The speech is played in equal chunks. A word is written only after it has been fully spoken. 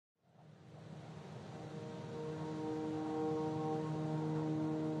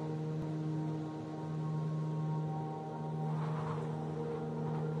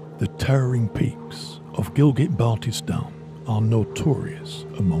The towering peaks of Gilgit-Baltistan are notorious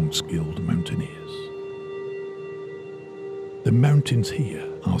among skilled mountaineers. The mountains here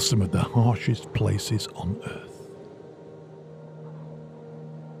are some of the harshest places on Earth.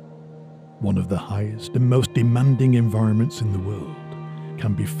 One of the highest and most demanding environments in the world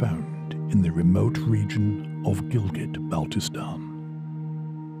can be found in the remote region of Gilgit-Baltistan.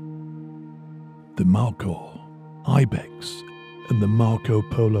 The markhor, ibex, and the Marco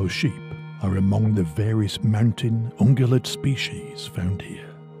Polo sheep are among the various mountain ungulate species found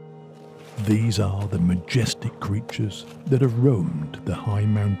here. These are the majestic creatures that have roamed the high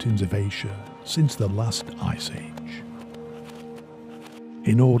mountains of Asia since the last ice age.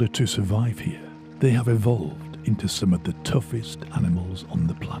 In order to survive here, they have evolved into some of the toughest animals on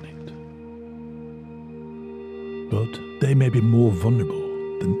the planet. But they may be more vulnerable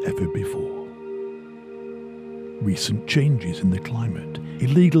than ever before. Recent changes in the climate,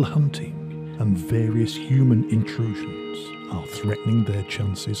 illegal hunting, and various human intrusions are threatening their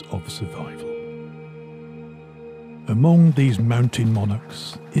chances of survival. Among these mountain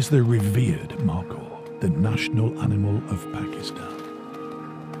monarchs is the revered markhor, the national animal of Pakistan.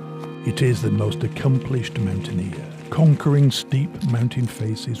 It is the most accomplished mountaineer, conquering steep mountain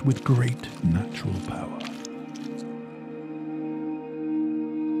faces with great natural power.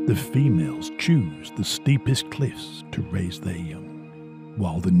 The females choose the steepest cliffs to raise their young.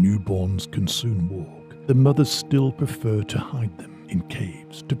 While the newborns can soon walk, the mothers still prefer to hide them in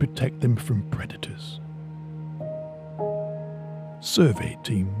caves to protect them from predators. Survey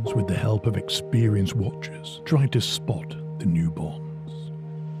teams, with the help of experienced watchers, try to spot the newborns.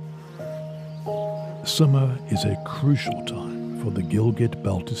 Summer is a crucial time for the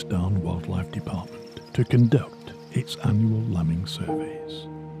Gilgit-Baltistan Wildlife Department to conduct its annual lambing surveys.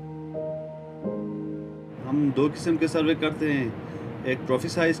 हम दो किस्म के सर्वे करते हैं, एक trophy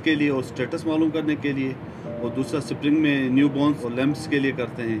size के लिए और स्टेटस मालूम करने के लिए, और दूसरा स्प्रिंग में न्यू बॉर्न्स और लैम्प्स के लिए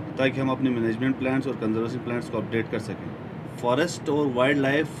करते हैं ताकि हम अपने मैनेजमेंट प्लान्स और कंजर्वेशन प्लान्स को अपडेट कर सकें। फॉरेस्ट और वाइल्ड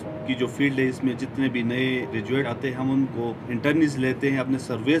लाइफ की जो फील्ड है, इसमें जितने भी नए ग्रेजुएट आते हैं हम उनको इंटर्नीज लेते हैं, अपने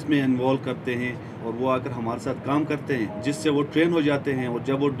सर्वेस में इन्वॉल्व करते हैं और वो आकर हमारे साथ काम करते हैं, जिससे वो ट्रेन हो जाते हैं और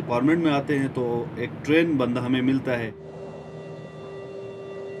जब वो डिपार्टमेंट में आते हैं तो एक ट्रेन बंदा हमें मिलता है।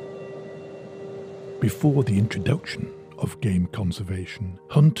 Before the introduction of game conservation,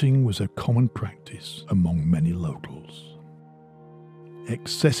 hunting was a common practice among many locals.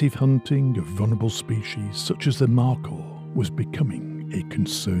 Excessive hunting of vulnerable species such as the markhor was becoming a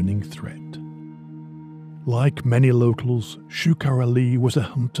concerning threat. Like many locals, Shukar Ali was a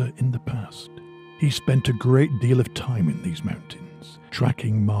hunter in the past. He spent a great deal of time in these mountains,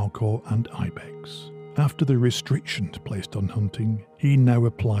 tracking markhor and ibex. After the restrictions placed on hunting, he now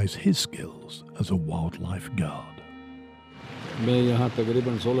applies his skills as a wildlife guard. मैं यहाँ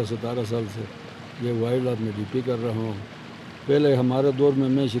तकरीबन 16-17 साल से ये wild life में duty कर रहा हूँ। पहले हमारे दौर में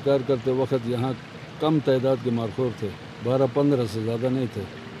मैं शिकार करते वक्त यहाँ कम तादाद के मारखोर थे, 12-15 से ज़्यादा नहीं थे।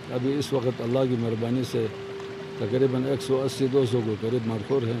 अभी इस वक्त अल्लाह की मेहरबानी से तकरीबन 180-200 के करीब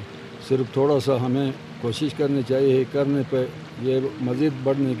मारखोर हैं। सिर्फ थोड़ा सा हमें कोशिश करनी चाहिए, करने पे ये मज़ीद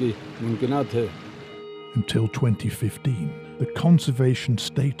बढ़ने की मुमकिनात है। Until 2015, the conservation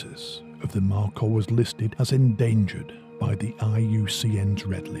status of the markhor was listed as endangered by the IUCN's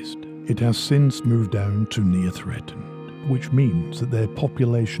Red List. It has since moved down to near threatened, which means that their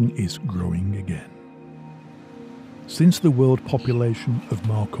population is growing again. Since the world population of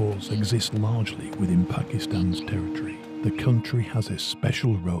markhors exists largely within Pakistan's territory, the country has a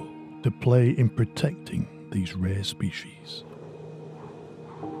special role to play in protecting these rare species.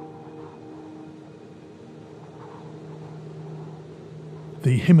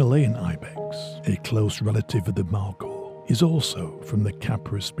 The Himalayan ibex, a close relative of the markhor, is also from the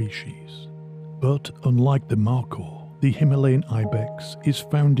Capra species. But unlike the markhor, the Himalayan ibex is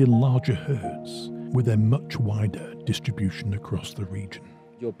found in larger herds with a much wider distribution across the region.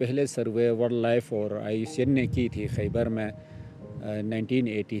 जो पहले सर्वे wild life और IUCN ने की थी खैबर में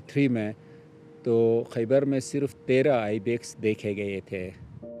 1983 में, तो खैबर में सिर्फ 13 आइबेक्स देखे गए थे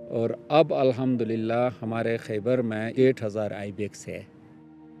और अब अल्हम्दुलिल्लाह हमारे खैबर में 8000 आइबेक्स है।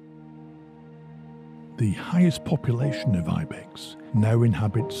 The highest population of ibex now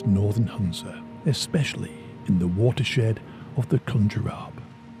inhabits northern Hunza, especially in the watershed of the Punjab.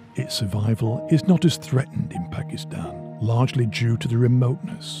 Its survival is not as threatened in Pakistan, largely due to the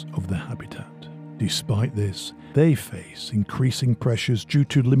remoteness of the habitat. Despite this, they face increasing pressures due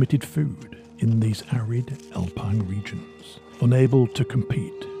to limited food in these arid alpine regions, unable to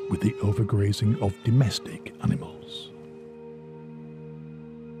compete with the overgrazing of domestic animals.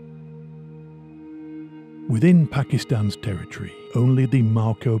 Within Pakistan's territory, only the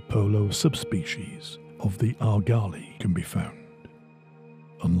Marco Polo subspecies of the argali can be found.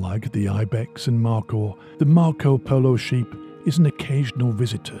 Unlike the ibex and markhor, the Marco Polo sheep is an occasional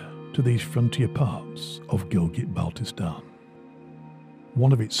visitor to these frontier parts of Gilgit-Baltistan.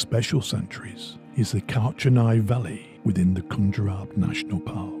 One of its special sanctuaries is the Karchanai Valley within the Kunjarab National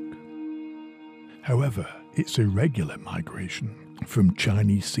Park. However, its irregular migration from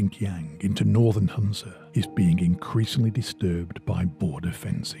Chinese Xinjiang into northern Hunza is being increasingly disturbed by border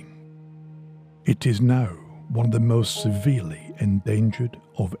fencing. It is now one of the most severely endangered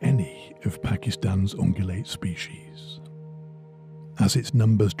of any of Pakistan's ungulate species. As its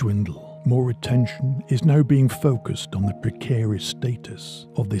numbers dwindle, more attention is now being focused on the precarious status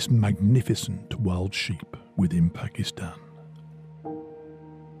of this magnificent wild sheep within Pakistan.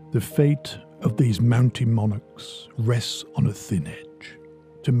 The fate of these mountain monarchs rests on a thin edge.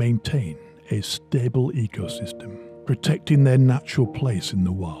 To maintain a stable ecosystem, protecting their natural place in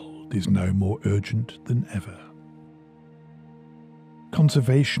the wild is now more urgent than ever.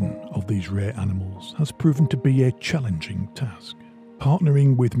 Conservation of these rare animals has proven to be a challenging task.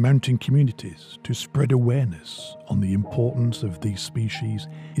 Partnering with mountain communities to spread awareness on the importance of these species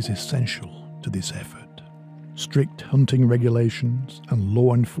is essential to this effort. Strict hunting regulations and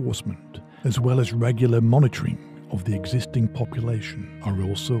law enforcement, as well as regular monitoring of the existing population, are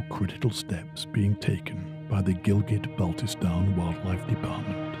also critical steps being taken by the Gilgit-Baltistan Wildlife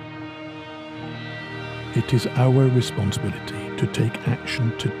Department. It is our responsibility to take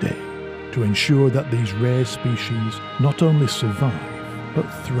action today to ensure that these rare species not only survive but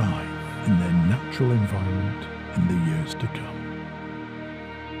thrive in their natural environment in the years to come.